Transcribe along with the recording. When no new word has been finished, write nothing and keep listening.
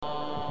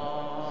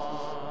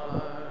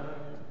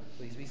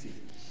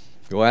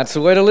Well, that's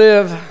the way to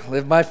live.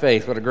 Live by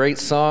faith. What a great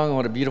song.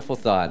 What a beautiful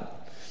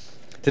thought.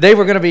 Today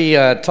we're going to be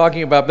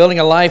talking about building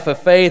a life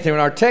of faith, and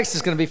our text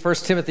is going to be 1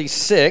 Timothy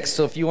 6,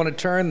 so if you want to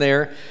turn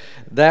there,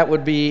 that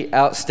would be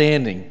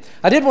outstanding.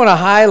 I did want to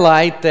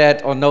highlight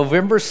that on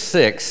November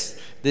 6th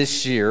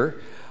this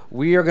year,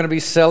 we are going to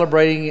be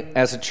celebrating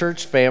as a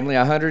church family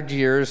 100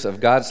 years of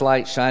God's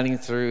light shining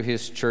through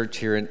His church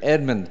here in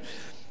Edmond.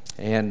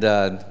 And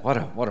what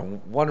a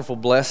wonderful,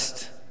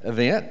 blessed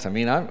event. I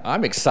mean,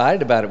 I'm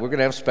excited about it. We're going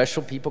to have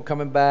special people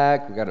coming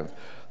back.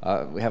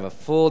 We have a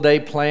full day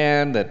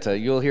plan that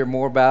you'll hear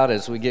more about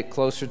as we get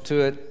closer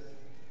to it.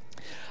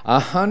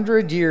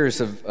 100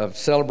 years of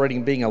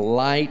celebrating being a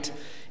light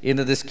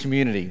into this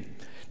community.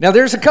 Now,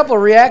 there's a couple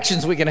of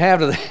reactions we can have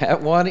to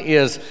that. One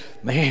is,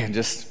 man,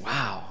 just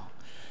wow,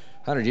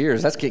 100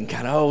 years, that's getting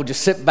kind of old.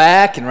 Just sit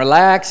back and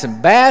relax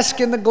and bask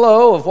in the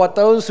glow of what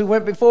those who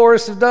went before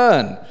us have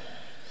done.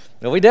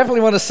 Now, we definitely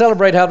want to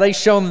celebrate how they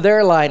shone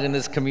their light in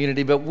this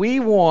community, but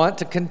we want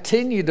to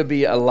continue to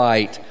be a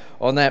light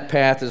on that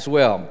path as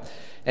well.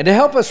 And to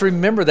help us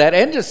remember that,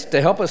 and just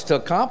to help us to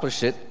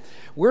accomplish it,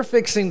 we're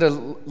fixing to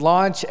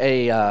launch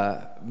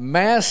a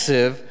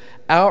massive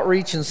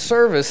outreach and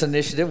service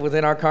initiative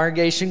within our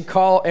congregation,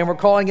 and we're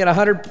calling it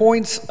 100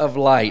 Points of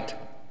Light.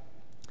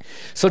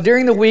 So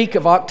during the week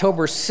of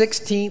October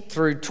 16th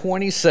through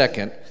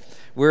 22nd,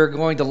 we're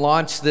going to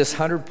launch this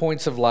 100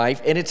 Points of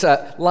Life, and it's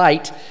a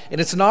light,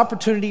 and it's an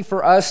opportunity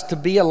for us to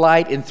be a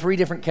light in 3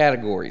 different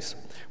categories.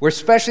 We're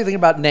especially thinking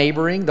about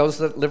neighboring, those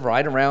that live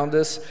right around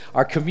us,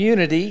 our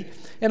community,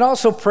 and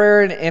also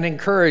prayer and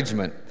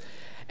encouragement.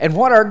 And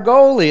what our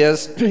goal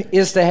is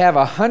to have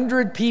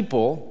 100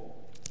 people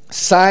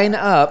sign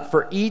up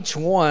for each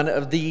one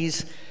of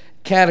these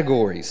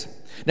categories.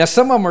 Now,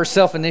 some of them are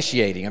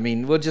self-initiating. I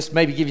mean, we'll just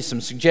maybe give you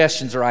some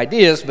suggestions or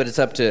ideas, but it's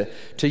up to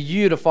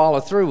you to follow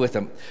through with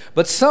them.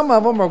 But some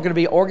of them are going to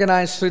be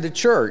organized through the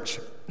church.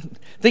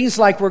 Things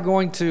like we're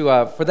going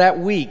to, for that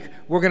week,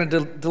 we're going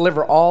to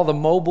deliver all the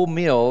mobile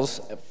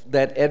meals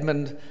that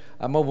Edmond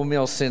Mobile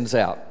Meals sends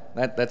out.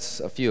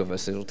 That's a few of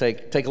us. It'll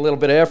take a little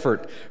bit of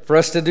effort for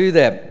us to do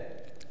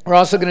that. We're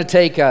also going to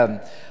take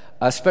a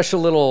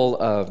special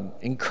little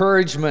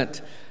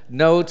encouragement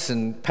notes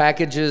and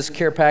packages,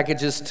 care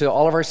packages to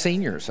all of our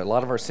seniors, a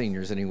lot of our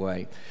seniors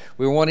anyway.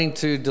 We're wanting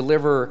to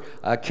deliver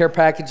care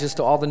packages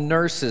to all the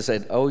nurses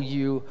at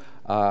OU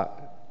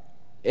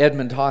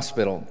Edmond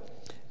Hospital.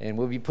 And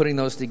we'll be putting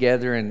those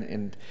together.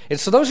 And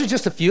so those are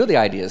just a few of the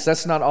ideas.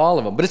 That's not all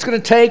of them. But it's going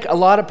to take a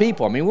lot of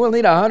people. I mean, we'll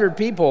need 100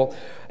 people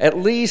at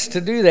least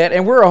to do that.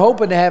 And we're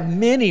hoping to have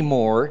many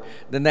more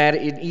than that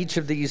in each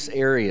of these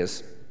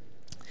areas.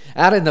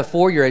 Out in the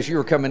foyer, as you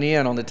were coming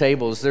in on the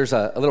tables, there's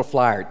a little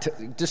flyer.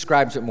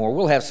 Describes it more.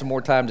 We'll have some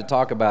more time to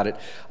talk about it.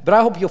 But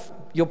I hope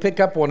you'll pick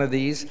up one of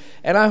these,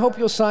 and I hope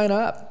you'll sign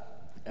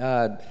up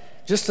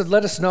just to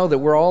let us know that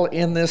we're all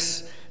in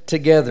this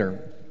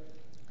together.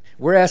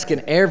 We're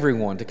asking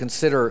everyone to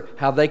consider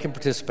how they can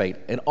participate,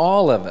 and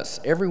all of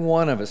us, every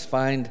one of us,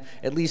 find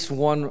at least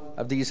one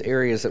of these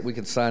areas that we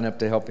can sign up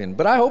to help in.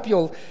 But I hope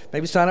you'll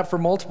maybe sign up for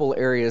multiple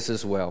areas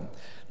as well.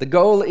 The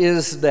goal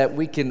is that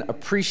we can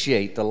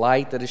appreciate the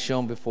light that is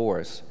shown before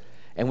us,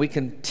 and we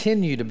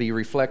continue to be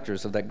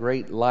reflectors of that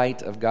great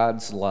light of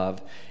God's love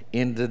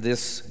into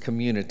this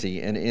community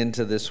and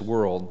into this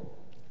world,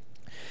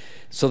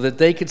 so that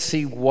they could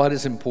see what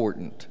is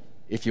important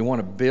if you want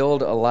to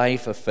build a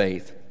life of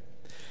faith.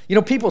 You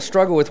know, people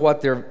struggle with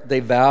what they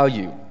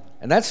value,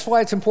 and that's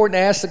why it's important to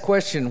ask the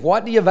question,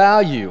 what do you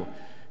value,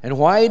 and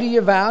why do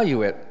you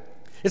value it?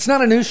 It's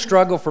not a new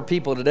struggle for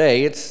people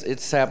today.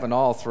 It's happened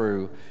all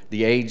through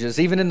the ages,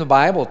 even in the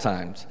Bible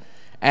times.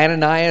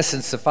 Ananias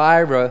and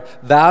Sapphira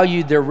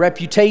valued their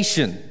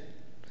reputation.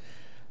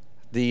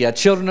 The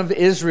children of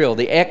Israel,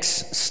 the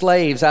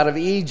ex-slaves out of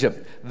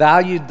Egypt,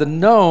 valued the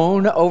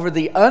known over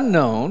the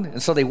unknown,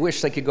 and so they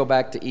wished they could go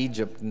back to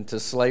Egypt and to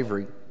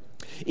slavery.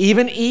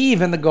 Even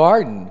Eve in the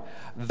garden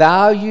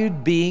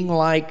valued being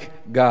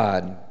like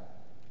God.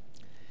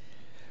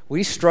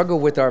 We struggle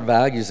with our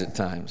values at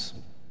times.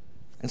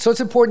 And so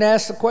it's important to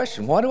ask the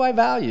question, what do I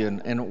value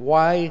and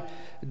why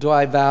do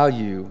I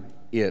value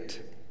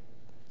it?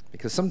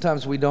 Because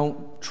sometimes we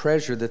don't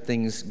treasure the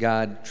things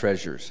God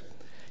treasures.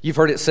 You've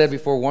heard it said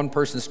before, one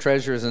person's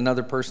treasure is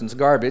another person's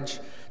garbage.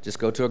 Just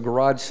go to a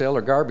garage sale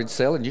or garbage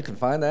sale and you can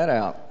find that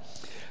out.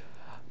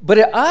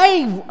 But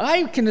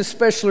I can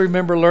especially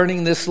remember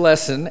learning this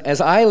lesson as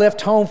I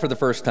left home for the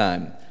first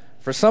time.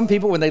 For some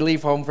people, when they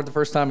leave home for the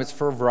first time, it's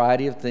for a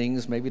variety of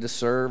things, maybe to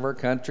serve our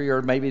country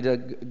or maybe to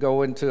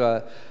go into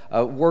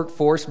a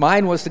workforce.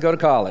 Mine was to go to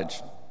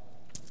college.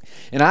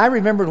 And I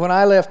remembered when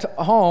I left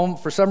home,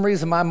 for some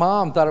reason, my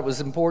mom thought it was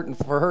important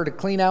for her to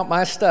clean out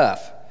my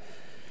stuff.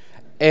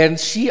 And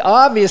she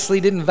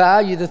obviously didn't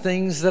value the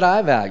things that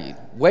I valued.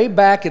 Way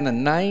back in the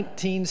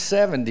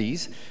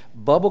 1970s,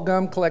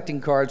 bubblegum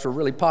collecting cards were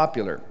really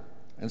popular.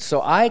 And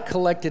so I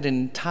collected an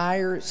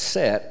entire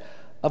set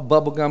of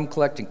bubblegum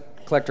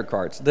collector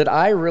cards that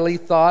I really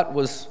thought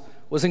was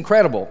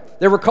incredible.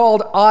 They were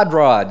called odd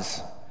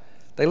rods.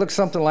 They looked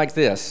something like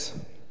this.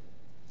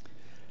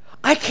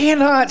 I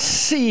cannot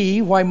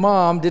see why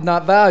Mom did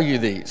not value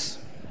these.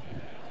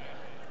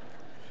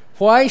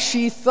 Why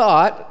she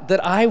thought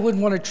that I would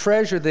want to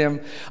treasure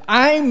them.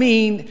 I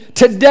mean,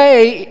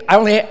 today,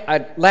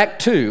 I lack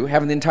two,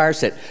 having the entire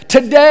set.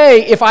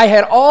 Today, if I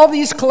had all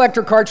these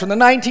collector cards from the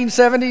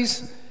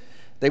 1970s,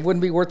 they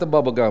wouldn't be worth the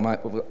bubble gum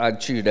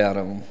I'd chewed out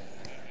of them.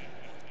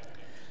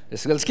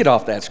 Let's get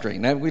off that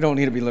screen. We don't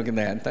need to be looking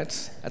at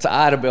that. That's an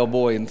Idabel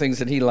boy and things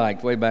that he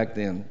liked way back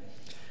then.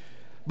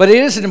 But it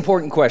is an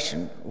important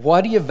question.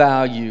 What do you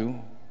value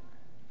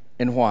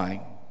and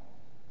why?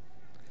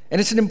 And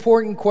it's an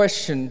important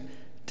question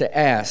to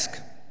ask.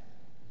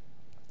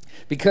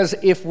 Because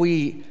if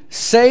we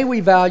say we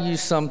value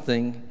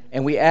something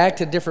and we act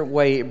a different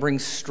way, it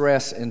brings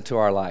stress into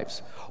our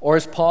lives. Or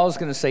as Paul's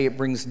going to say, it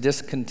brings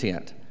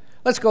discontent.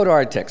 Let's go to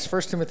our text,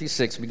 1 Timothy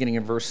 6, beginning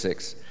in verse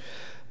 6.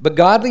 But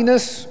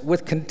godliness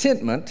with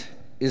contentment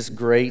is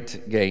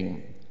great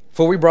gain.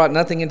 For we brought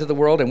nothing into the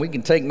world, and we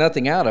can take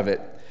nothing out of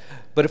it.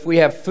 But if we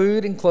have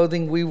food and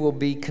clothing, we will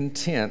be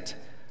content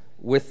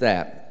with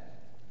that.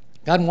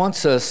 God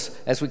wants us,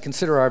 as we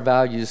consider our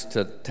values,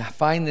 to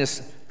find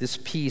this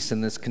peace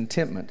and this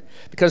contentment.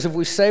 Because if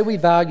we say we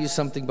value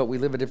something but we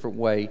live a different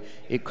way,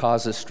 it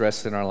causes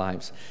stress in our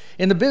lives.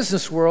 In the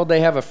business world,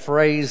 they have a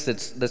phrase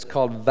that's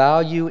called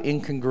value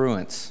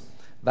incongruence.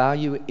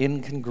 Value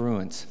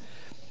incongruence.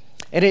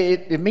 And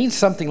it means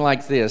something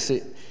like this.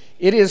 It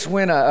is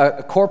when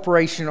a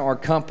corporation or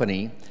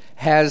company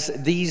has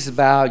these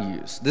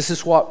values. This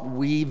is what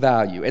we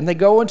value. And they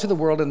go into the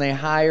world and they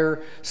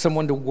hire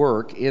someone to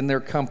work in their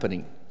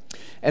company.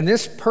 And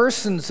this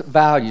person's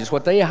values,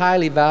 what they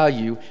highly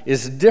value,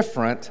 is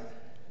different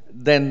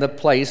than the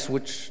place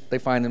which they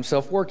find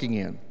themselves working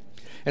in.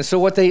 And so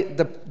what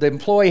the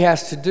employee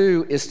has to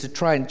do is to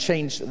try and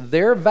change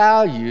their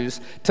values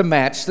to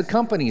match the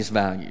company's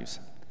values.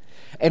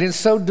 And in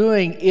so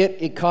doing,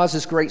 it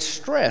causes great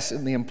stress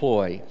in the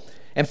employee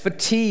and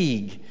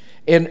fatigue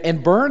and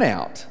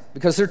burnout,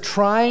 because they're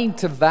trying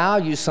to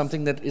value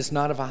something that is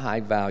not of a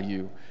high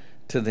value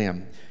to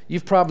them.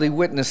 You've probably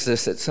witnessed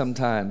this at some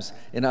times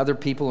in other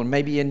people and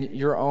maybe in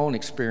your own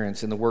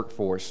experience in the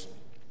workforce.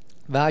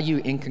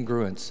 Value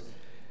incongruence.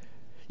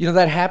 You know,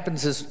 that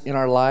happens in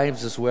our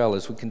lives as well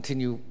as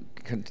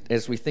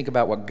we think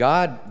about what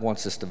God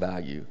wants us to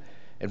value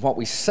and what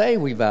we say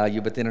we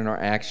value, but then in our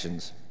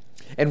actions.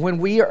 And when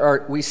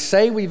we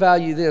say we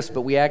value this,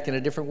 but we act in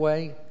a different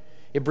way,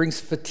 it brings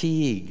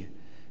fatigue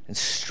and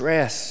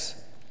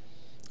stress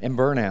and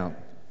burnout.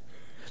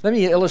 Let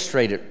me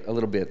illustrate it a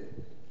little bit.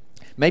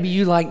 Maybe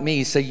you, like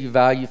me, say you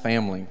value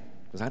family,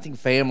 because I think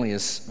family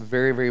is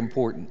very, very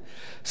important.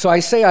 So I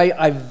say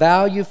I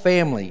value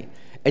family,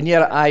 and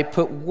yet I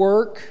put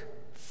work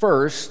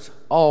first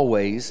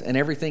always and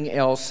everything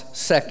else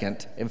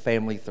second and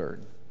family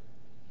third.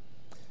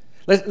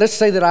 Let's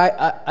say that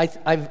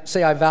I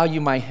say I value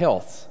my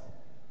health.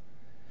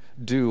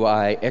 Do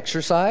I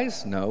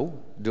exercise? No.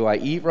 Do I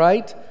eat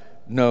right?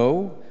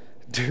 No.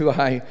 Do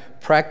I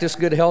practice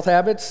good health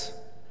habits?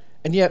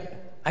 And yet,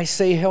 I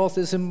say health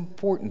is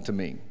important to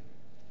me.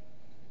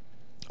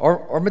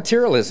 Or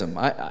materialism.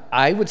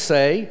 I would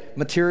say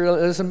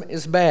materialism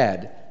is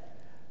bad.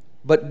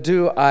 But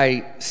do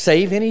I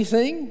save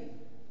anything?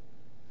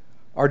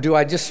 Or do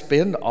I just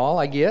spend all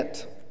I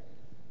get?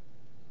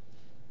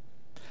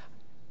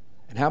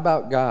 And how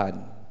about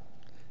God?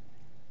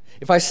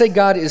 If I say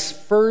God is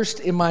first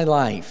in my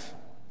life,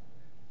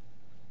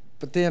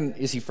 but then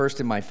is he first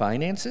in my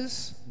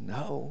finances?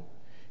 No.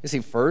 Is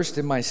he first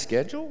in my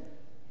schedule?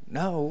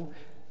 No.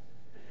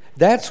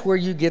 That's where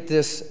you get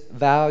this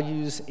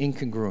values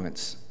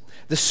incongruence,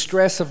 the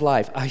stress of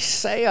life. I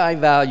say I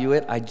value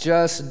it, I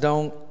just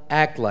don't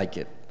act like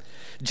it.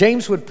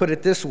 James would put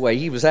it this way.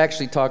 He was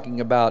actually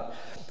talking about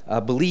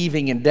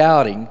believing and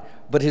doubting,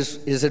 but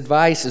his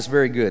advice is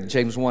very good.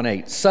 James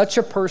 1:8. Such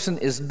a person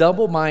is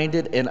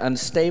double-minded and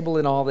unstable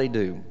in all they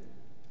do.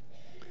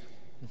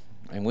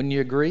 And wouldn't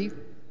you agree?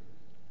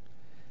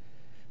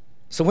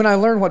 So when I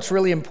learn what's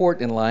really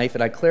important in life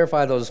and I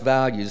clarify those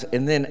values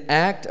and then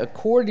act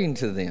according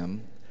to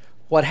them,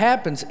 what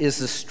happens is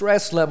the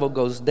stress level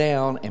goes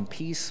down and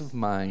peace of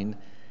mind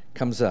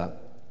comes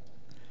up.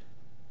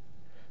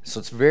 So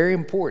it's very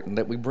important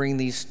that we bring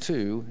these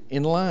two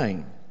in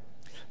line.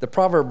 The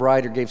proverb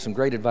writer gave some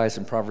great advice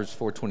in Proverbs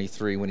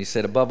 4:23 when he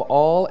said, above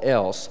all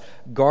else,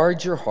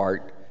 guard your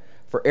heart,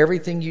 for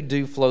everything you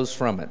do flows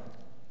from it.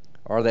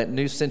 Or that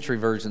New Century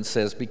Version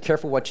says, be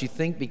careful what you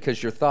think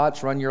because your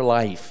thoughts run your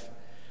life.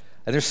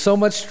 And there's so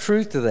much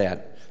truth to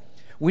that.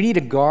 We need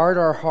to guard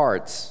our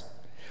hearts.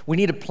 We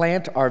need to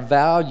plant our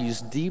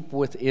values deep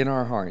within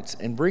our hearts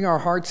and bring our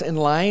hearts in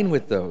line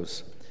with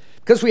those.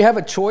 Because we have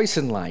a choice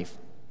in life.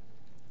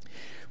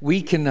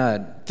 We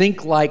can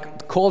think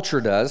like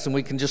culture does, and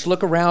we can just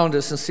look around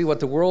us and see what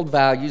the world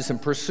values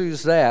and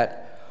pursues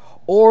that.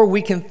 Or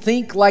we can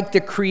think like the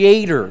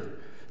Creator,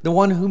 the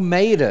one who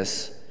made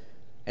us,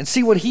 and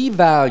see what He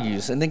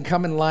values and then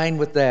come in line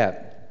with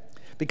that.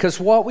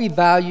 Because what we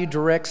value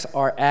directs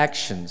our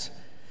actions.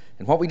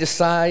 And what we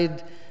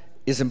decide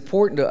is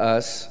important to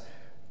us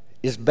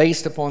is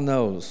based upon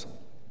those.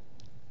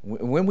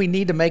 When we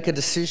need to make a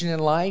decision in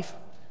life,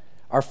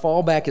 our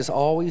fallback is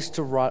always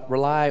to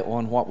rely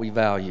on what we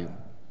value.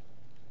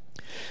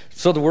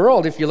 So the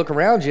world, if you look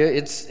around you,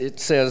 it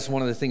says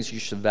one of the things you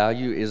should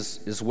value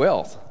is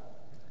wealth.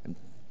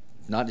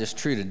 Not just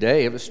true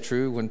today, it was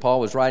true when Paul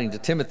was writing to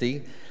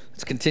Timothy.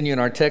 Let's continue in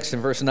our text in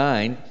verse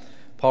 9.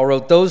 Paul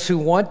wrote, "Those who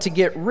want to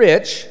get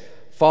rich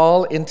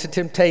fall into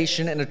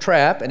temptation and a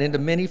trap and into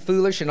many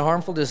foolish and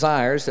harmful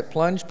desires that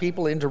plunge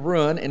people into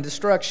ruin and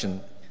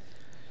destruction."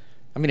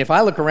 I mean, if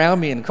I look around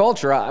me in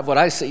culture, what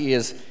I see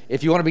is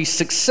if you want to be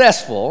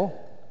successful,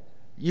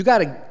 you got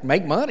to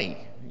make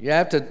money. You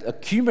have to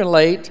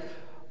accumulate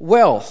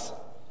wealth.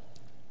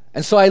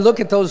 And so I look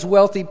at those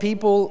wealthy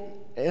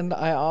people, and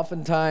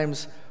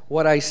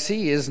what I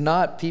see is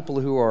not people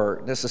who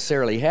are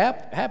necessarily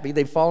happy.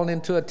 They've fallen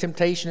into a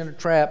temptation and a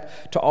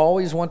trap to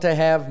always want to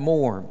have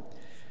more.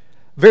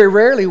 Very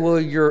rarely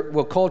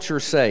will culture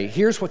say,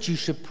 here's what you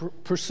should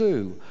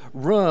pursue: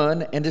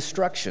 ruin and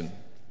destruction.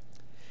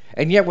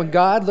 And yet when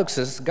God looks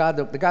at us,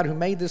 the God who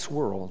made this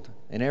world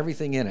and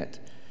everything in it,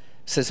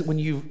 says that when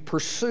you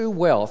pursue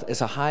wealth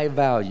as a high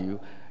value,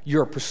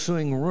 you're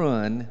pursuing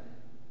ruin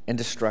and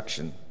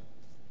destruction.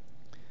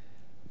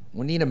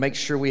 We need to make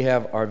sure we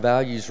have our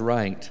values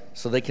right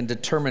so they can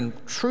determine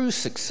true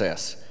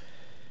success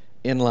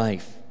in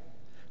life.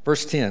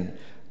 Verse 10,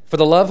 "For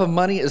the love of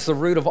money is the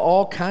root of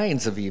all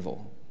kinds of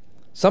evil.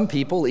 Some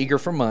people, eager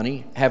for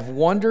money, have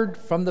wandered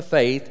from the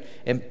faith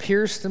and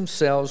pierced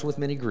themselves with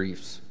many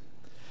griefs."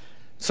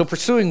 So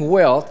pursuing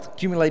wealth,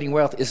 accumulating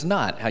wealth, is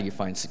not how you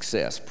find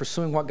success.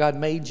 Pursuing what God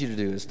made you to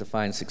do is to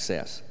find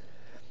success.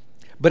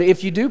 But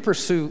if you do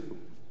pursue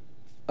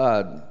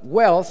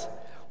wealth,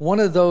 one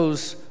of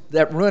those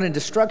that ruin and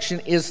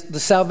destruction is the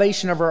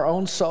salvation of our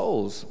own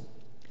souls.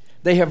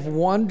 They have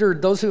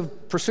wandered, those who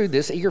have pursued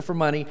this, eager for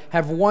money,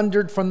 have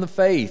wandered from the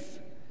faith.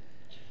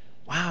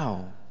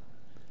 Wow.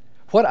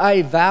 What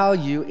I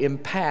value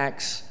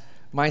impacts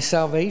my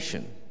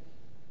salvation.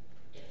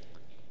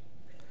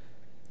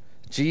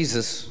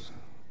 Jesus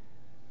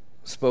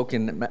spoke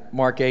in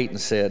Mark 8 and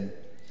said,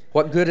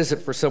 "What good is it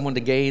for someone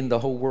to gain the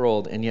whole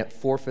world and yet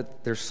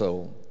forfeit their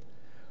soul?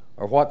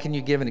 Or what can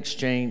you give in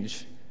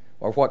exchange,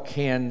 or what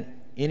can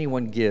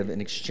anyone give in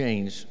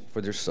exchange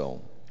for their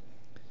soul?"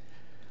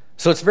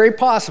 So it's very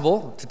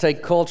possible to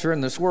take culture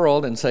in this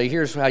world and say,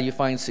 here's how you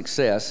find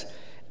success.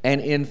 And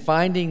in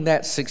finding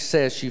that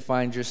success, you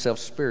find yourself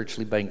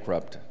spiritually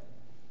bankrupt.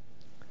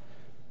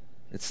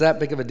 It's that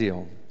big of a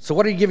deal. So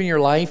what are you giving your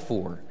life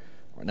for?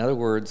 Or in other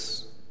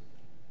words,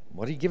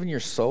 what are you giving your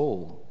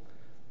soul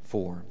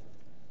for?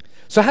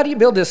 So how do you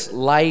build this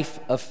life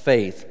of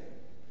faith?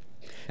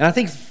 And I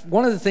think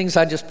one of the things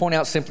I just point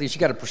out simply is you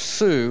got to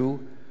pursue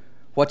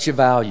what you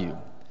value.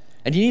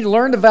 And you need to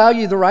learn to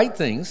value the right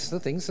things,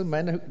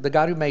 the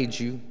God who made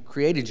you,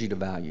 created you to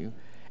value,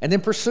 and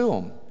then pursue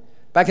them.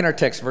 Back in our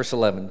text, verse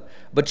 11.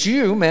 "But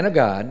you, man of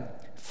God,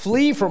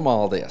 flee from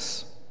all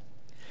this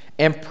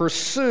and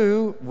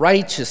pursue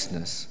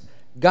righteousness,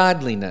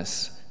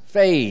 godliness,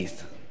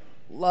 faith,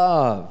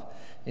 love,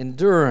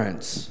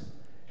 endurance,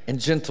 and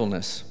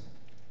gentleness."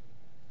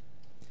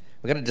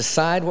 We've got to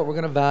decide what we're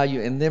going to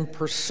value and then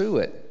pursue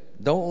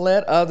it. Don't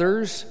let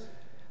others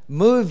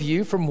move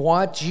you from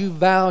what you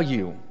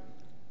value.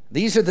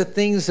 These are the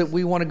things that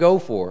we want to go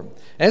for.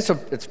 And it's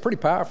a pretty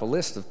powerful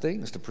list of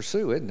things to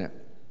pursue, isn't it?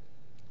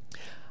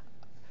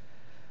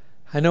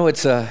 I know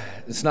it's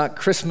not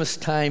Christmas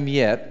time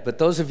yet, but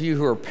those of you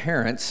who are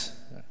parents,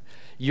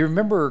 you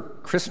remember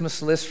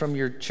Christmas lists from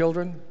your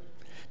children?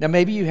 Now,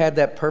 maybe you had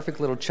that perfect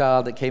little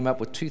child that came up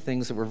with two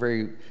things that were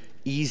very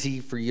easy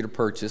for you to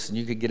purchase, and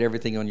you could get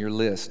everything on your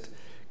list.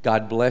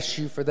 God bless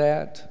you for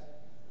that.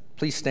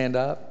 Please stand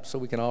up so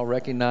we can all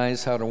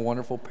recognize how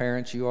wonderful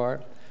parents you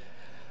are.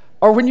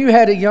 Or when you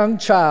had a young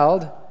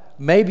child,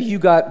 maybe you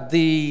got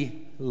the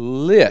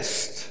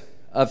list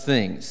of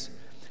things,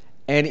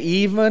 and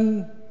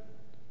even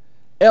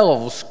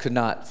elves could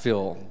not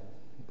fill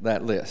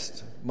that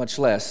list, much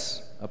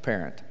less a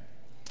parent.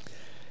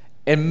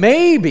 And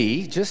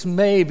maybe, just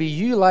maybe,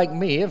 you like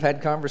me have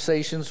had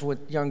conversations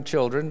with young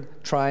children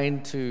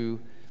trying to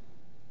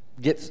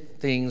get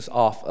things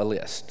off a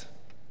list.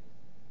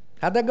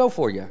 How'd that go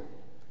for you?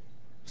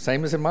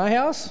 Same as in my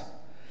house?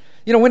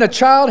 You know, when a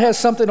child has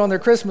something on their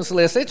Christmas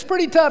list, it's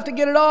pretty tough to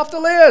get it off the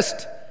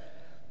list.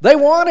 They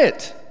want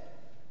it.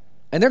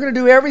 And they're going to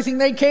do everything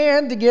they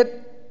can to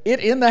get it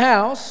in the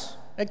house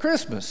at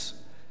Christmas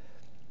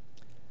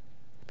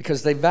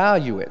because they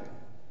value it.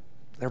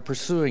 They're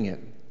pursuing it.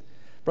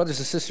 Brothers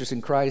and sisters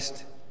in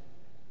Christ,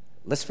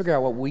 let's figure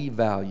out what we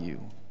value.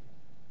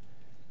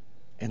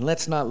 And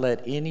let's not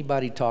let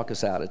anybody talk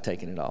us out of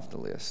taking it off the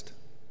list.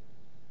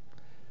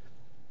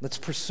 Let's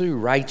pursue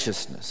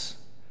righteousness,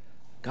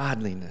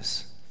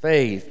 godliness,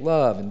 faith,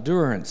 love,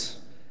 endurance,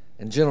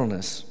 and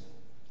gentleness.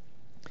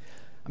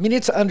 I mean,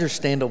 it's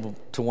understandable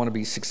to want to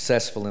be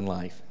successful in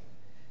life.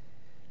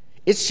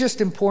 It's just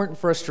important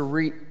for us to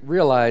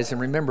realize and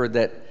remember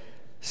that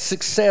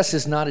success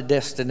is not a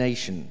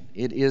destination.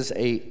 It is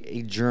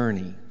a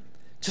journey.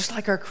 just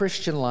like our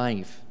Christian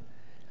life.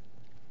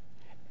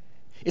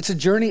 It's a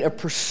journey of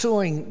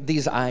pursuing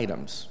these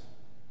items.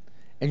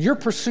 And your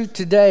pursuit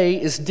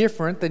today is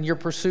different than your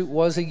pursuit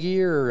was a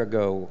year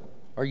ago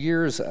or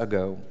years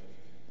ago.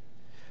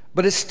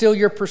 But it's still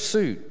your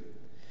pursuit.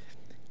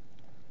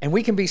 And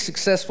we can be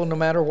successful no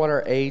matter what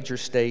our age or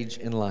stage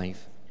in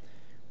life.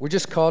 We're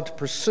just called to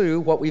pursue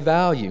what we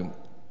value.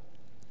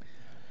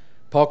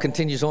 Paul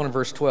continues on in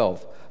verse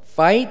 12.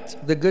 Fight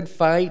the good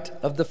fight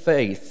of the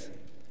faith.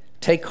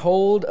 Take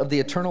hold of the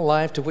eternal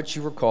life to which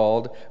you were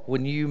called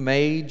when you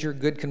made your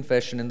good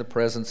confession in the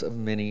presence of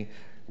many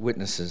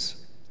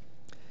witnesses.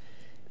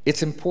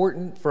 It's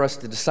important for us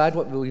to decide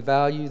what we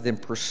value, then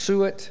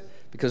pursue it,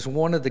 because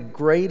one of the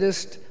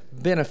greatest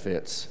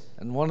benefits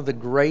and one of the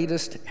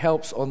greatest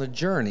helps on the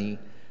journey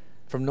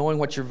from knowing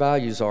what your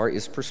values are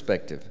is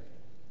perspective.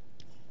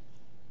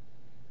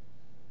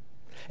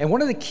 And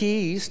one of the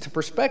keys to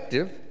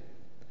perspective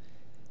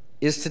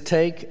is to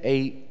take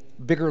a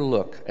bigger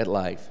look at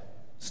life.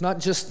 It's not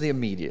just the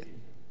immediate.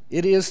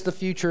 It is the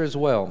future as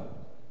well.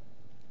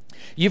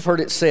 You've heard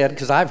it said,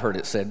 because I've heard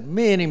it said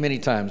many, many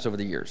times over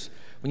the years,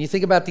 when you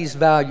think about these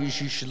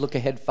values, you should look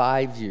ahead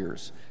 5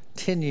 years,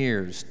 10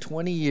 years,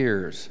 20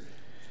 years.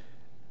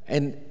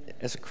 And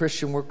as a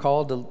Christian, we're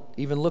called to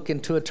even look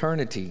into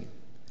eternity.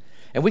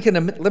 And we can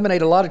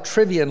eliminate a lot of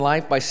trivia in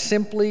life by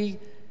simply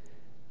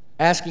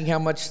asking how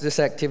much this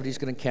activity is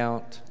going to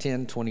count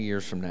 10, 20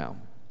 years from now.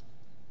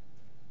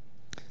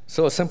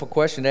 So a simple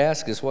question to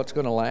ask is, what's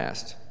going to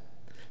last?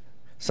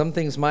 Some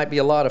things might be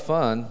a lot of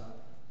fun,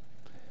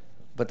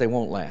 but they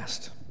won't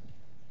last.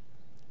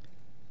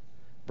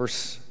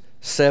 Verse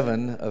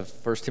 7 of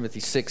 1 Timothy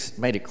 6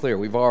 made it clear.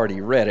 We've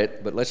already read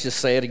it, but let's just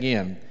say it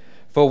again.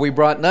 For we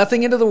brought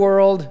nothing into the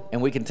world,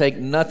 and we can take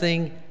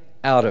nothing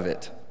out of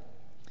it.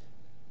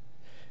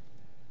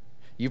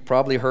 You've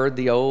probably heard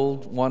the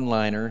old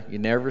one-liner, you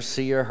never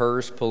see a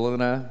hearse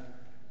pulling a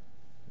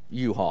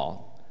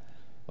U-Haul.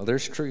 Well,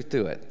 there's truth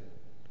to it.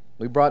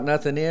 We brought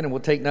nothing in, and we'll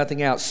take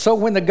nothing out. So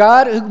when the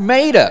God who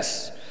made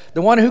us,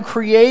 the one who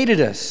created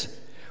us,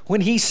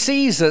 when he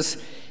sees us,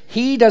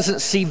 he doesn't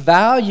see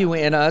value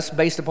in us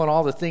based upon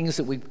all the things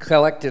that we've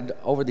collected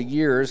over the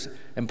years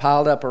and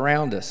piled up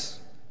around us.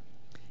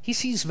 He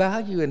sees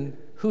value in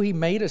who he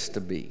made us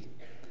to be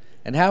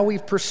and how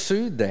we've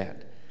pursued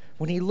that.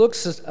 When he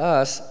looks at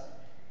us,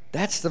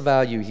 that's the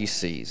value he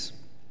sees.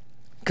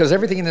 Because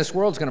everything in this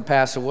world is going to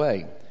pass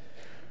away.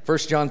 1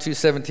 John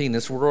 2:17,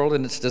 this world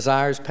and its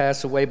desires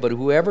pass away, but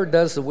whoever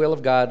does the will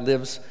of God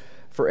lives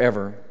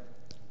forever.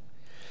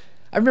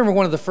 I remember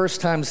one of the first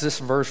times this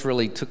verse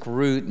really took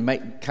root and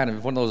made kind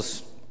of one of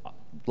those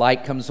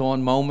light comes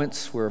on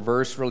moments where a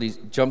verse really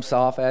jumps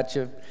off at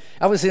you.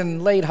 I was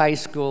in late high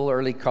school,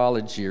 early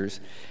college years,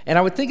 and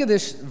I would think of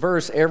this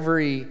verse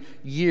every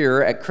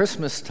year at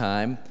Christmas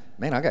time.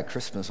 Man, I got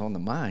Christmas on the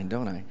mind,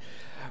 don't I?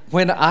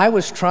 When I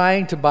was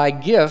trying to buy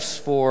gifts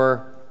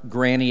for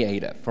Granny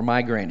Ada, for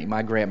my granny,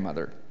 my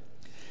grandmother.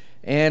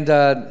 And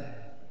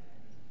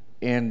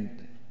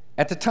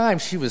at the time,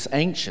 she was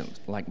ancient,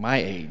 like my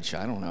age.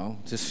 I don't know,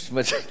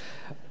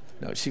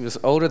 no, she was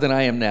older than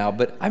I am now.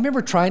 But I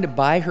remember trying to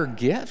buy her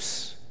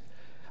gifts.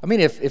 I mean,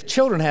 if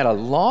children had a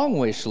long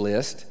wish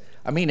list,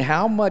 I mean,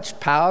 how much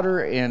powder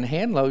and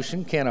hand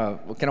lotion can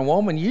a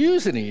woman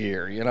use in a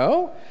year? You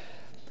know,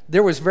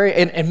 there was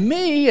and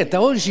me at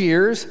those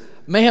years.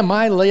 Man,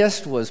 my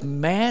list was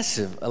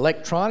massive.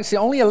 Electronics, the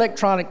only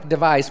electronic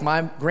device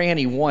my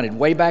granny wanted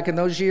way back in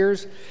those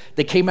years,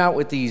 they came out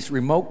with these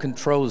remote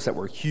controls that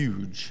were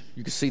huge.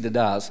 You could see the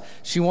dials.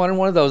 She wanted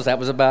one of those. That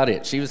was about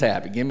it. She was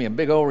happy. Give me a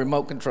big old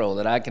remote control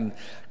that I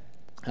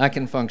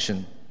can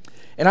function.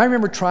 And I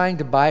remember trying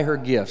to buy her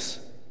gifts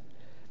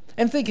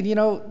and thinking,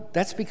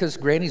 that's because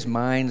Granny's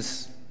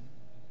mind's,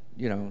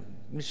 she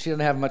doesn't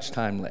have much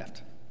time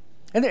left.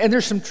 And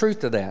there's some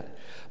truth to that.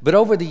 But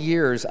over the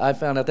years, I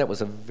found out that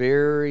was a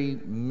very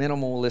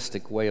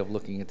minimalistic way of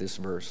looking at this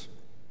verse.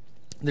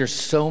 There's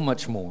so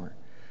much more.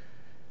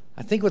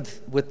 I think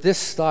with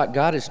this thought,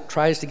 God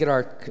tries to get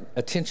our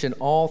attention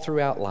all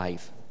throughout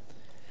life.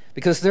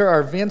 Because there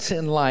are events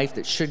in life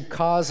that should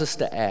cause us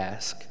to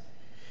ask,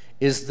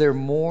 is there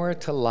more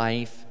to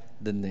life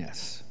than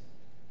this?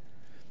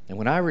 And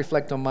when I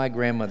reflect on my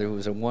grandmother, who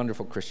was a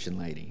wonderful Christian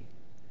lady,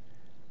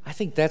 I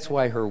think that's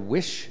why her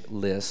wish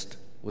list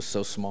was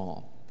so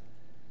small.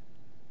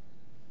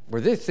 Were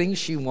there things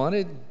she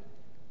wanted?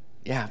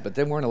 Yeah, but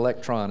they weren't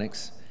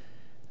electronics.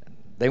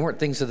 They weren't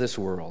things of this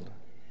world.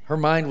 Her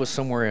mind was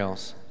somewhere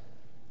else.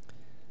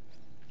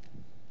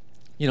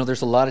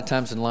 There's a lot of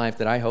times in life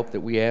that I hope that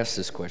we ask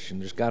this question.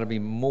 There's got to be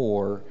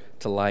more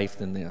to life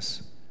than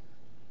this.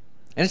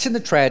 And it's in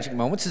the tragic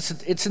moments.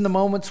 It's in the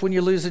moments when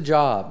you lose a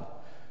job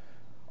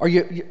or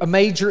a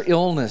major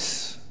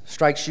illness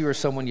strikes you or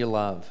someone you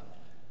love,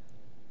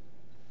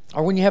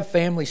 or when you have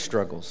family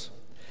struggles.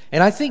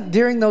 And I think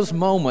during those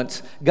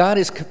moments, God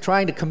is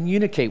trying to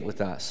communicate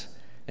with us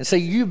and say,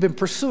 you've been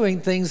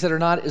pursuing things that are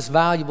not as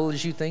valuable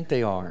as you think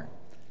they are.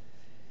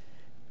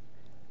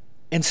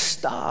 And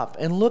stop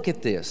and look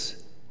at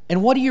this.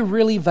 And what do you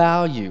really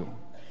value?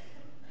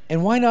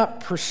 And why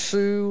not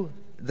pursue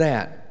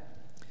that?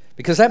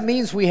 Because that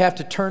means we have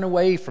to turn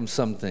away from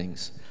some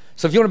things.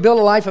 So if you want to build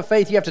a life of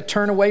faith, you have to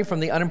turn away from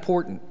the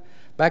unimportant.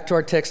 Back to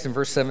our text in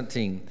verse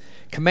 17.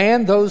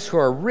 Command those who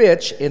are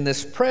rich in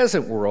this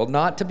present world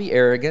not to be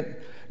arrogant,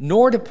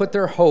 nor to put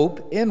their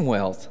hope in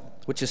wealth,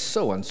 which is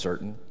so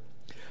uncertain,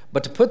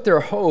 but to put their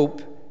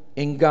hope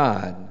in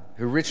God,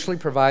 who richly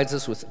provides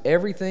us with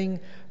everything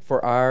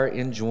for our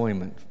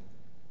enjoyment.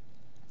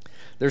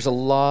 There's a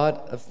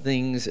lot of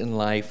things in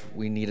life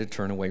we need to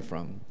turn away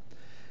from.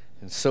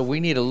 And so we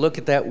need to look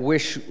at that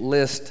wish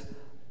list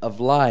of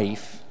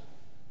life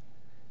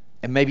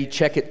and maybe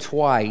check it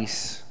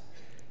twice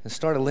and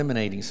start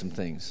eliminating some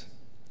things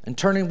and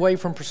turning away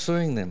from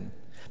pursuing them.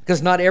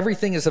 Because not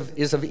everything is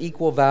of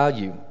equal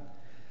value.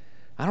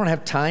 I don't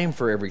have time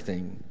for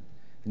everything.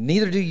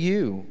 Neither do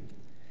you.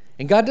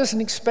 And God doesn't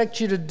expect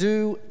you to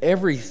do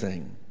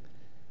everything.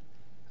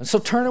 And so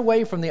turn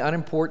away from the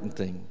unimportant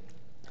thing.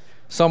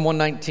 Psalm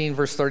 119,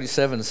 verse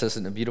 37 says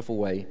it in a beautiful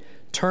way.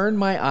 Turn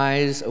my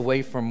eyes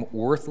away from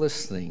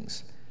worthless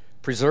things.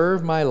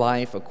 Preserve my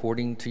life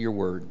according to your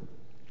word.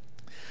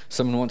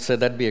 Someone once said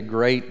that'd be a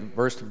great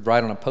verse to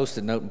write on a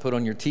Post-it note and put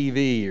on your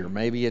TV or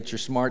maybe at your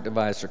smart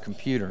device or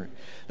computer.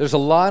 There's a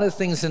lot of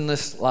things in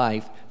this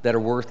life that are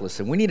worthless,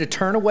 and we need to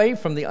turn away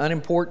from the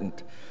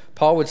unimportant.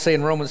 Paul would say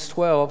in Romans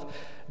 12,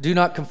 do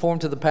not conform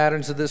to the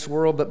patterns of this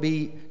world, but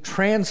be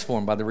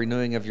transformed by the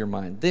renewing of your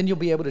mind. Then you'll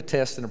be able to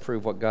test and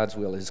approve what God's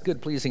will is,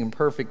 good, pleasing, and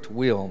perfect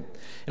will.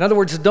 In other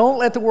words, don't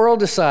let the world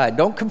decide.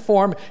 Don't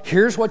conform.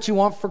 Here's what you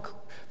want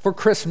for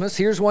Christmas.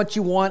 Here's what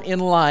you want in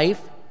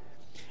life.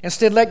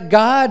 Instead, let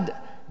God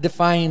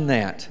define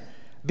that.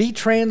 Be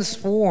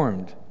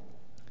transformed.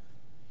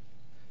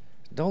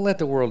 Don't let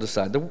the world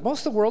decide.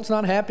 Most of the world's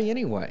not happy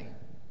anyway.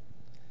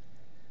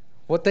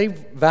 What they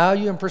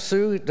value and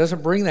pursue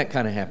doesn't bring that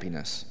kind of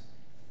happiness.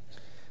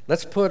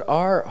 Let's put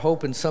our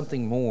hope in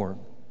something more.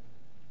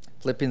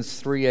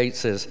 Philippians 3:8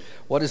 says,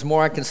 what is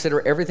more, I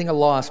consider everything a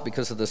loss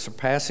because of the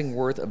surpassing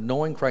worth of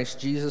knowing Christ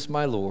Jesus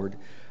my Lord,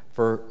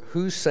 for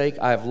whose sake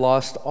I have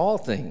lost all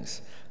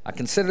things. I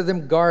consider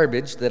them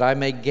garbage that I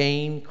may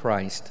gain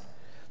Christ.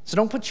 So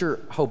don't put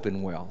your hope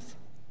in wealth.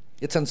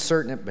 It's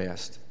uncertain at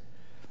best.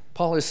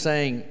 Paul is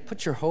saying,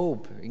 put your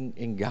hope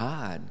in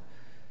God,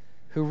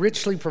 who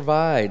richly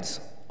provides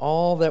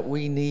all that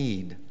we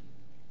need.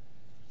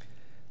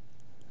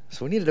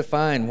 So we need to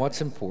define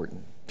what's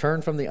important,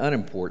 turn from the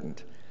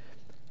unimportant,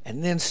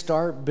 and then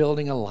start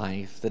building a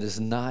life that is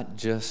not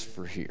just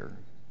for here,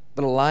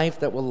 but a life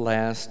that will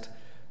last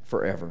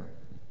forever.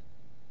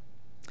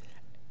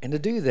 And to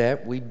do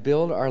that, we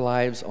build our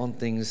lives on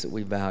things that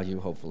we value,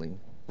 hopefully.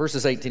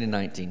 Verses 18 and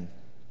 19.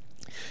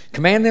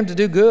 Command them to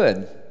do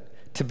good,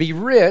 to be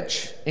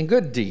rich in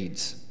good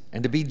deeds,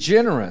 and to be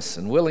generous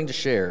and willing to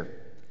share.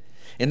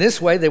 In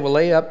this way, they will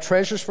lay up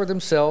treasures for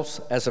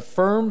themselves as a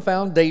firm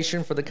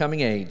foundation for the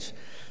coming age,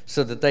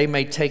 so that they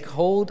may take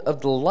hold of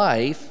the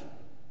life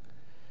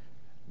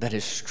that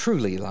is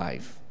truly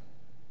life.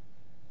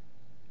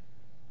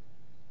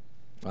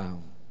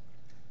 Wow.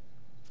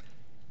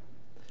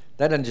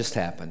 That doesn't just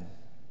happen.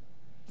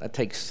 That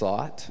takes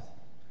thought,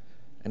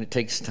 and it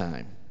takes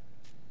time.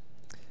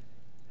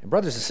 And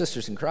brothers and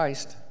sisters in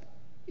Christ,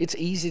 it's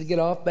easy to get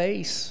off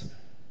base,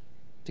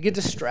 to get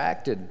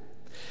distracted.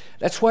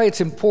 That's why it's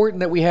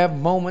important that we have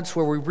moments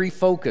where we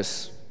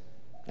refocus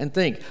and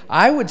think.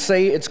 I would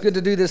say it's good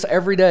to do this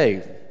every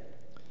day.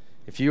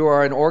 If you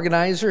are an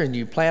organizer and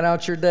you plan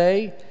out your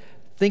day,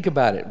 think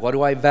about it. What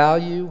do I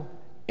value?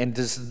 And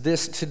does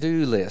this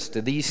to-do list, do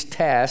these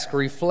tasks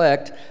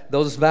reflect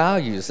those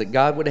values that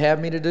God would have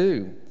me to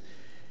do?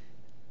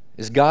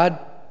 Is God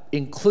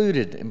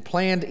included and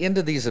planned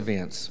into these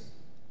events?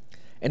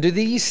 And do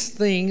these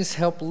things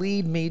help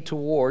lead me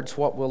towards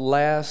what will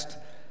last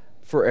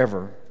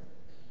forever?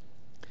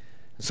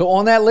 So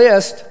on that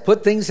list,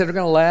 put things that are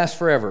going to last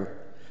forever.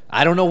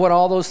 I don't know what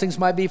all those things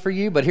might be for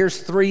you, but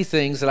here's 3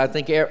 things that I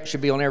think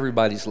should be on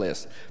everybody's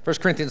list. 1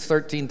 Corinthians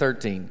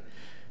 13:13.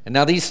 And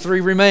now these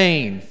 3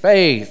 remain: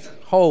 faith,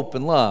 hope,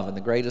 and love. And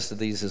the greatest of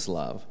these is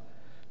love.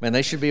 Man,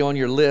 they should be on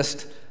your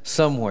list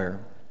somewhere.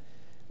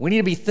 We need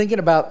to be thinking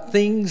about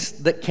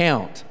things that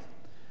count.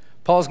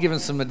 Paul's given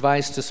some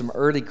advice to some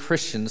early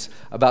Christians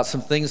about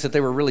some things that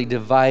they were really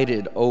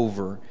divided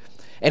over.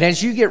 And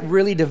as you get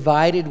really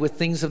divided with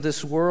things of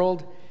this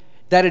world,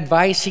 that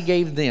advice he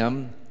gave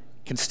them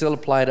can still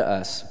apply to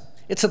us.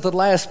 It's at the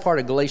last part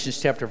of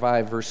Galatians chapter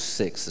 5, verse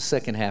 6, the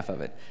second half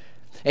of it.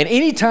 And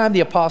anytime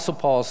the Apostle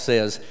Paul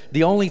says,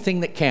 the only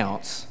thing that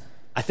counts,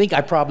 I think I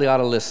probably ought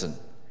to listen.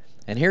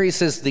 And here he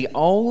says, the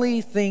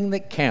only thing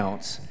that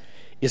counts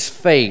is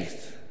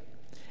faith,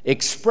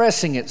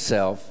 expressing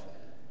itself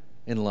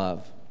in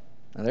love.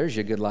 Now there's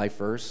your good life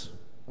verse.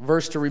 A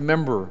verse to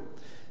remember.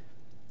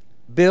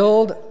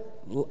 Build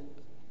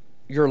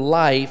your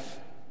life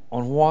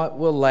on what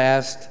will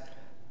last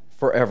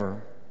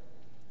forever.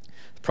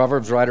 The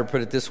Proverbs writer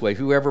put it this way: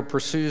 whoever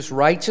pursues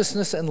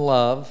righteousness and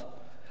love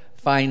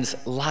finds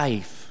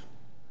life,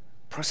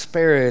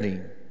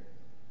 prosperity,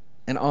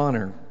 and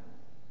honor.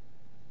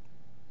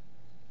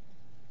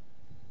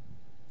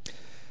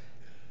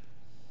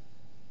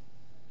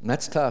 And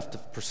that's tough to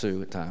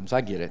pursue at times.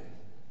 I get it.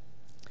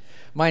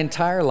 My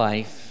entire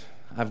life,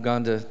 I've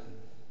gone to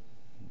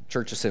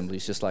church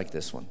assemblies just like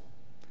this one.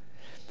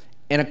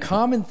 And a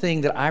common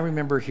thing that I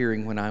remember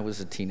hearing when I was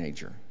a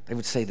teenager, they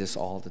would say this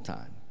all the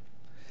time.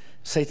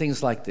 Say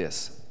things like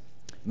this: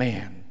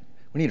 man,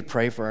 we need to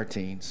pray for our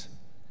teens.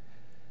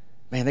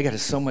 Man, they got it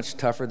so much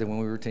tougher than when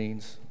we were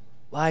teens.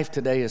 Life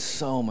today is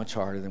so much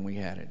harder than we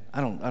had it.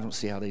 I don't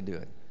see how they do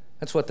it.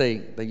 That's what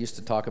they used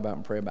to talk about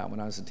and pray about when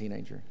I was a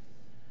teenager.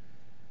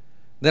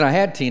 Then I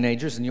had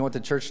teenagers, and you know what the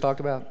church talked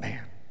about?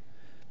 Man,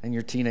 and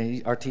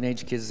our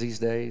teenage kids these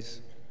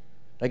days,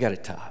 they got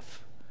it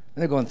tough.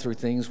 And they're going through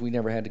things we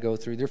never had to go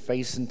through. They're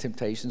facing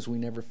temptations we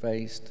never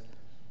faced.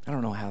 I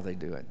don't know how they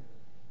do it.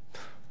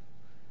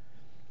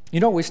 You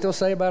know what we still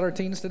say about our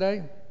teens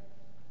today?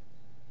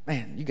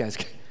 Man, you guys,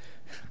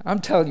 I'm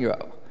telling you,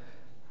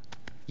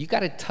 you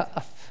got it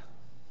tough.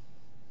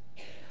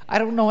 I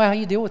don't know how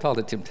you deal with all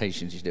the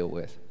temptations you deal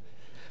with.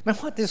 Man,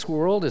 what this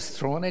world is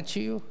throwing at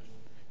you,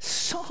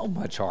 so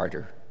much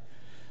harder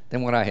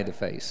than what I had to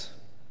face.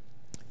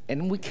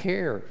 And we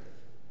care.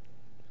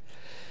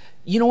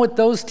 You know what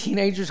those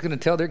teenagers are going to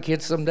tell their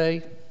kids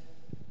someday?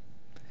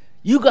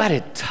 You got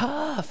it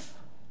tough.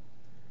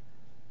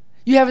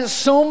 You have it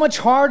so much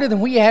harder than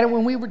we had it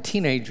when we were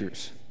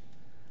teenagers.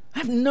 I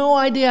have no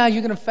idea how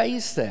you're going to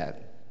face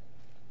that.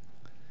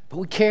 But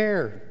we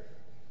care.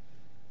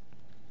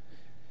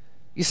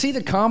 You see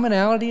the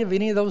commonality of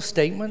any of those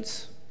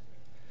statements?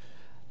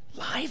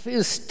 Life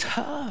is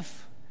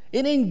tough.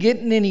 It ain't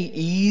getting any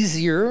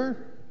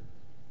easier.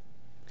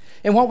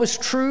 And what was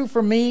true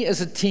for me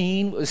as a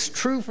teen was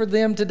true for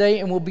them today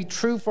and will be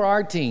true for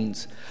our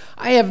teens.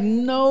 I have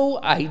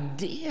no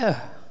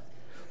idea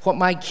what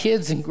my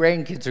kids and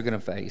grandkids are going to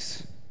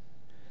face.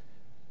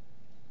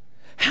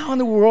 How in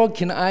the world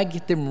can I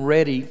get them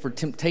ready for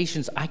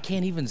temptations I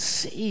can't even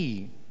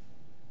see?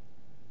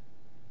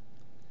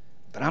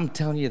 But I'm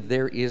telling you,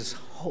 there is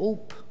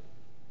hope.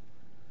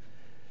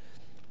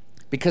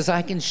 Because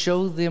I can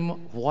show them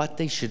what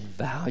they should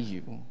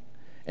value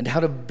and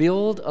how to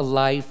build a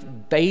life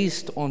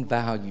based on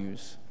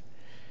values.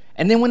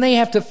 And then when they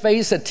have to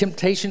face a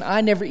temptation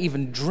I never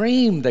even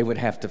dreamed they would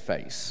have to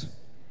face,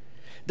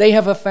 they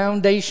have a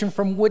foundation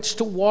from which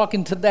to walk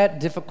into that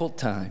difficult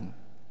time.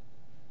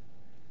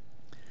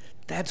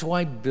 That's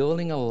why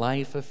building a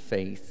life of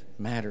faith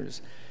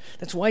matters.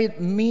 That's why it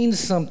means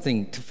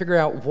something to figure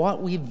out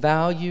what we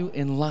value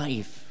in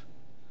life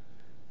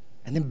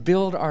and then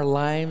build our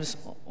lives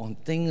on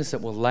things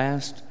that will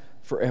last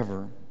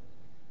forever.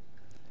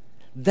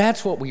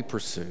 That's what we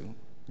pursue.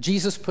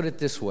 Jesus put it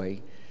this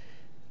way: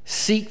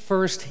 seek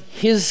first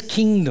His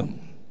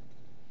kingdom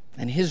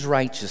and His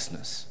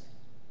righteousness,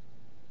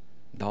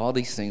 and all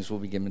these things will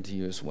be given to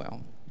you as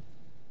well.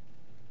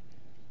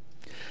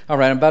 All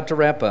right, I'm about to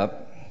wrap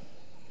up.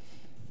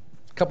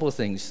 A couple of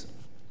things.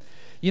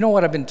 You know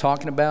what I've been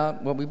talking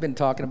about, what we've been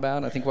talking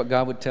about, I think what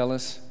God would tell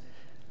us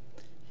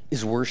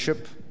is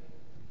worship.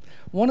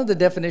 One of the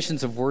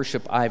definitions of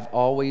worship I've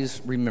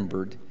always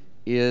remembered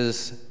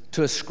is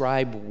to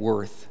ascribe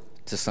worth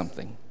to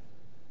something.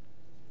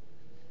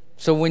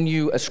 So when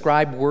you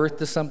ascribe worth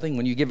to something,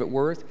 when you give it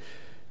worth,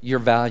 you're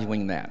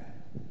valuing that,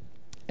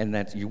 and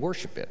that you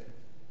worship it.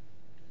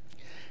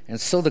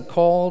 And so the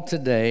call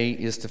today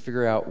is to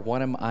figure out,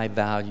 what am I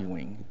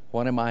valuing?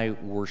 What am I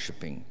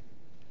worshiping?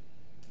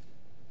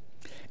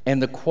 And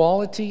the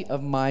quality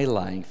of my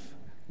life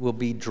will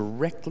be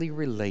directly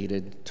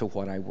related to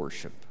what I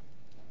worship.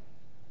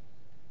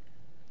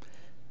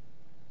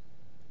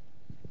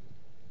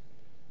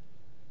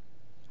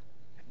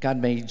 God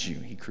made you.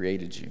 He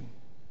created you.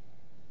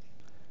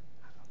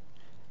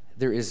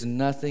 There is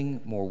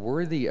nothing more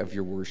worthy of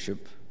your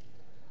worship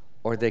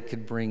or that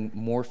could bring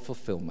more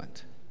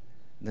fulfillment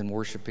than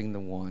worshiping the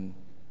one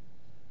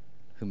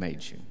who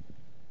made you.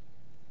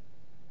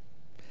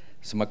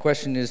 So my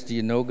question is, do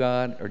you know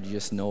God or do you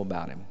just know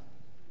about Him?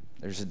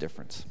 There's a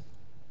difference.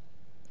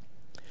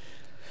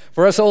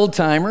 For us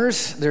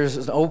old-timers, there's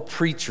an old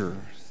preacher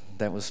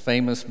that was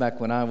famous back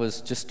when I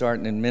was just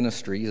starting in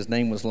ministry. His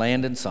name was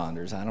Landon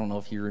Saunders. I don't know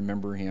if you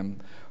remember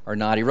him or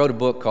not. He wrote a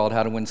book called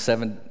How to Win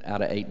 7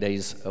 out of 8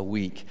 Days a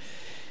Week.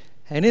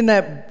 And in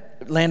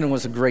that, Landon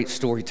was a great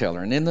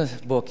storyteller. And in the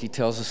book, he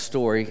tells a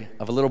story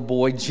of a little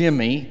boy,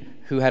 Jimmy,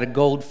 who had a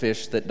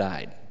goldfish that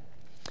died.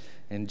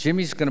 And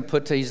Jimmy's going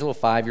to he's a little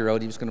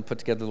 5-year-old, he was going to put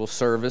together a little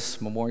service,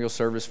 memorial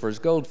service for his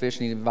goldfish,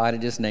 and he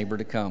invited his neighbor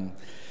to come.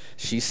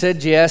 She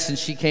said yes, and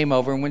she came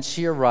over, and when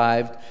she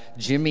arrived,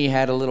 Jimmy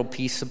had a little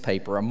piece of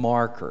paper, a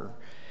marker,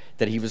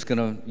 that he was going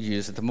to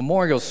use at the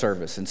memorial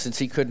service. And since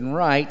he couldn't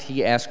write,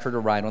 he asked her to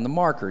write on the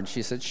marker, and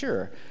she said,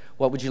 sure.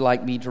 What would you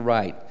like me to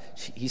write?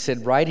 He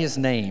said, write his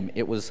name.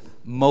 It was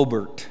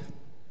Mobert.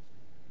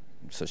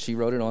 So she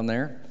wrote it on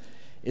there.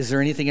 Is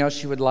there anything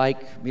else you would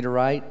like me to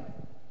write?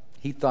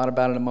 He thought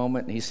about it a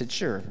moment, and he said,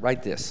 sure,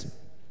 write this.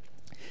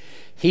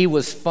 He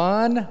was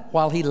fun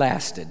while he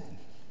lasted.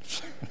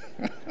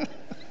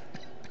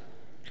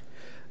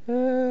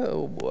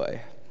 Oh,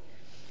 boy.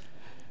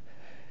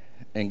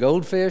 And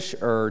goldfish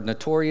are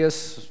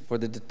notorious for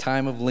the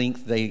time of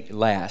length they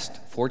last.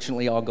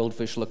 Fortunately, all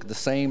goldfish look the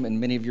same, and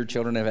many of your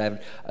children have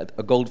had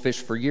a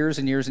goldfish for years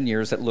and years and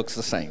years that looks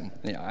the same.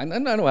 Yeah, I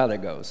know how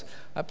that goes.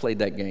 I played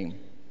that game.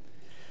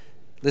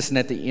 Listen,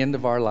 at the end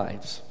of our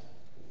lives,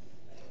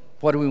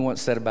 what do we want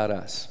said about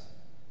us?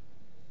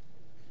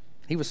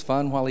 He was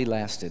fun while he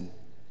lasted.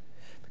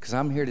 Because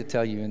I'm here to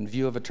tell you, in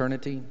view of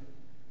eternity,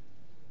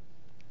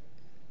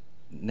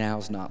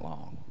 now's not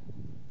long.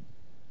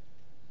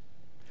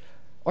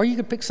 Or you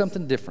could pick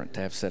something different to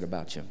have said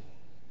about you.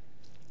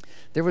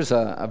 There was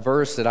a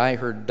verse that I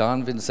heard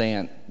Don Van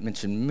Zant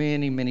mention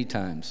many, many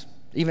times,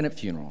 even at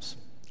funerals.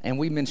 And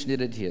we mentioned it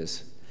at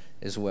his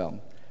as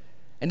well.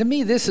 And to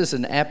me, this is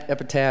an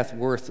epitaph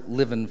worth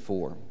living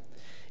for.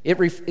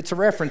 It's a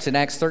reference in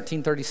Acts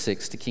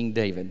 13:36 to King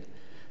David.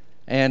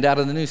 And out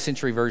of the New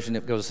Century Version,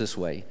 it goes this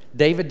way.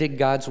 David did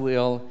God's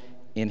will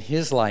in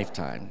his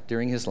lifetime,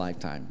 during his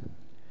lifetime.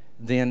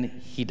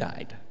 Then he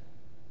died.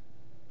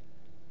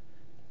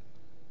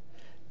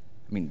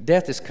 I mean,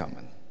 death is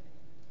coming.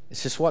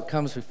 It's just what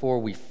comes before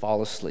we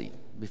fall asleep,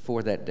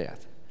 before that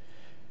death.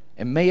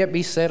 And may it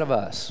be said of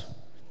us,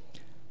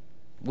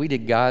 we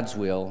did God's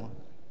will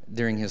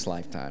during his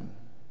lifetime.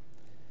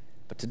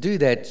 But to do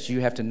that,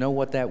 you have to know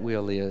what that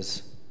will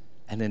is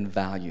and then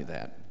value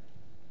that.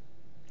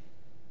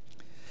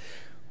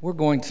 We're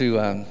going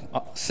to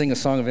sing a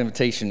song of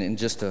invitation in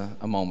just a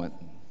moment.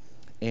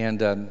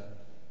 And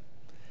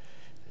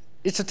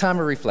it's a time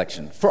of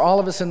reflection. For all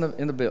of us in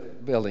the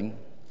building,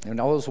 and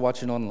all those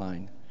watching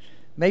online,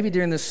 maybe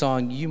during this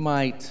song you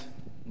might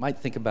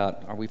think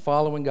about, are we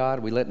following God?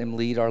 Are we letting him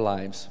lead our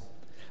lives?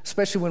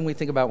 Especially when we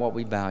think about what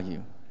we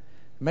value.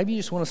 Maybe you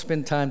just want to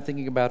spend time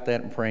thinking about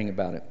that and praying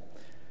about it.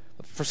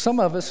 But for some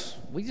of us,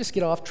 we just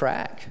get off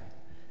track.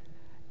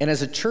 And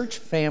as a church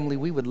family,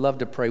 we would love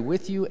to pray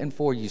with you and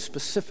for you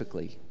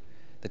specifically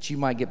that you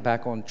might get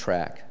back on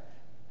track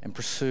and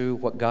pursue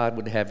what God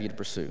would have you to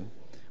pursue.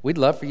 We'd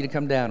love for you to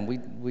come down.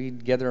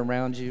 We'd gather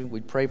around you.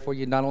 We'd pray for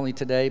you not only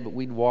today, but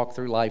we'd walk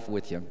through life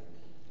with you.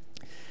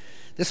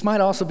 This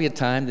might also be a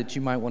time that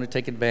you might want to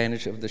take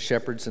advantage of the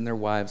shepherds and their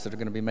wives that are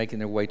going to be making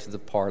their way to the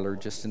parlor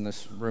just in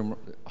this room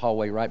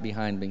hallway right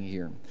behind me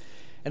here.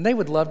 And they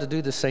would love to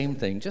do the same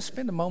thing. Just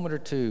spend a moment or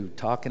two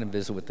talking and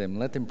visit with them and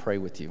let them pray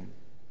with you.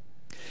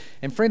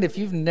 And friend, if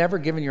you've never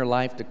given your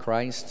life to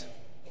Christ,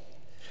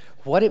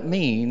 what it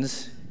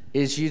means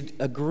is you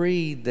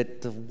agree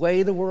that the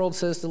way the world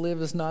says to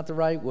live is not the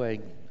right way.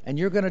 And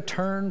you're going to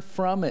turn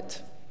from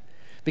it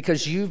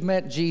because you've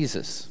met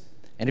Jesus.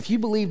 And if you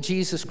believe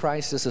Jesus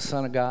Christ is the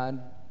Son of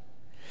God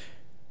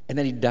and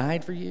that he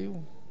died for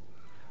you,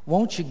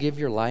 won't you give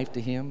your life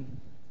to him?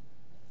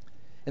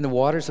 In the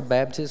waters of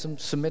baptism,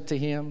 submit to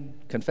him,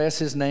 confess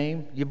his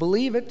name. You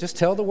believe it, just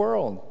tell the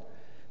world.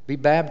 Be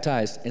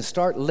baptized and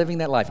start living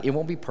that life. It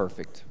won't be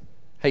perfect.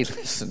 Hey,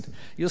 listen,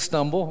 you'll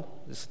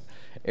stumble.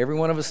 Every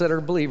one of us that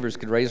are believers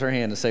could raise our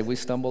hand and say, we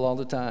stumble all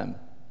the time,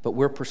 but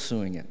we're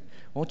pursuing it.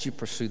 Won't you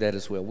pursue that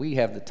as well? We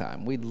have the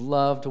time. We'd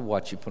love to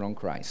watch you put on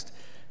Christ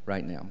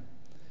right now.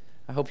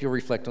 I hope you'll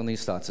reflect on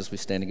these thoughts as we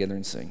stand together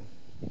and sing.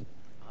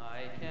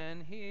 I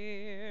can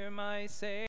hear my Savior.